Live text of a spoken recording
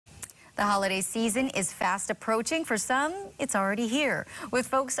The holiday season is fast approaching. For some, it's already here, with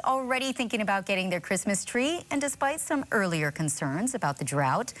folks already thinking about getting their Christmas tree. And despite some earlier concerns about the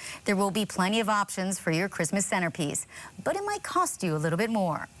drought, there will be plenty of options for your Christmas centerpiece. But it might cost you a little bit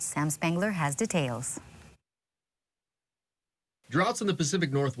more. Sam Spangler has details. Droughts in the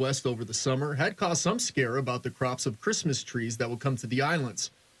Pacific Northwest over the summer had caused some scare about the crops of Christmas trees that will come to the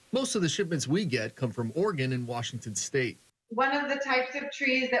islands. Most of the shipments we get come from Oregon and Washington State. One of the types of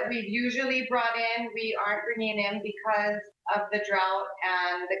trees that we've usually brought in, we aren't bringing in because of the drought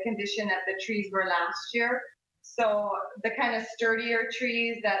and the condition that the trees were last year. So the kind of sturdier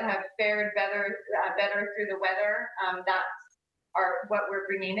trees that have fared better through the weather, that's what we're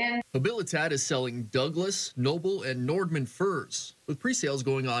bringing in. Habilitat is selling Douglas, Noble, and Nordman firs, with pre-sales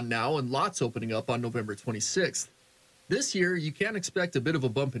going on now and lots opening up on November 26th. This year, you can expect a bit of a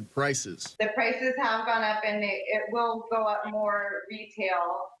bump in prices. The prices have gone up, and it will go up more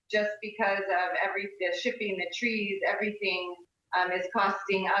retail just because of the shipping, the trees, everything is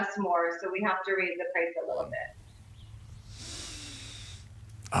costing us more, so we have to raise the price a little bit.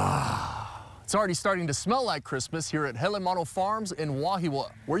 It's already starting to smell like Christmas here at Helemano Farms in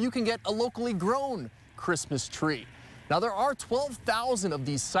Wahiawa, where you can get a locally grown Christmas tree. Now, there are 12,000 of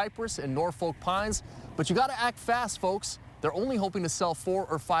these Cypress and Norfolk Pines, but you got to act fast, folks. They're only hoping to sell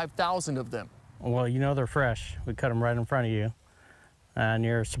 4,000 or 5,000 of them. Well, you know they're fresh. We cut them right in front of you, and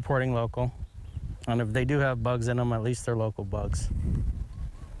you're supporting local. And if they do have bugs in them, at least they're local bugs.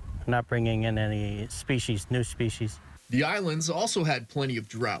 Not bringing in any species, new species. The islands also had plenty of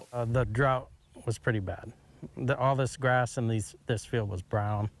drought. The drought was pretty bad. All this grass in this field was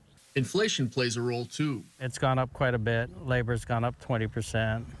brown. Inflation plays a role, too. It's gone up quite a bit. Labor's gone up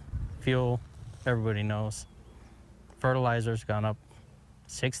 20%. Fuel, everybody knows. Fertilizer's gone up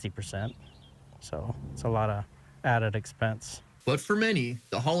 60%. So it's a lot of added expense. But for many,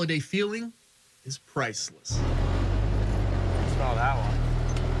 the holiday feeling is priceless. Smell that one.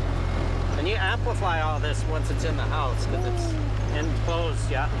 And you amplify all this once it's in the house because it's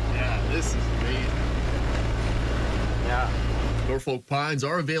enclosed, yeah? Yeah, this is amazing. Yeah. Norfolk Pines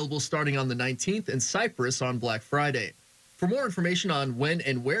are available starting on the 19th and Cypress on Black Friday. For more information on when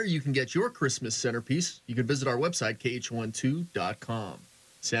and where you can get your Christmas centerpiece, you can visit our website, kh12.com.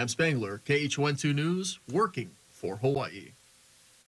 Sam Spangler, KH12 News, working for Hawaii.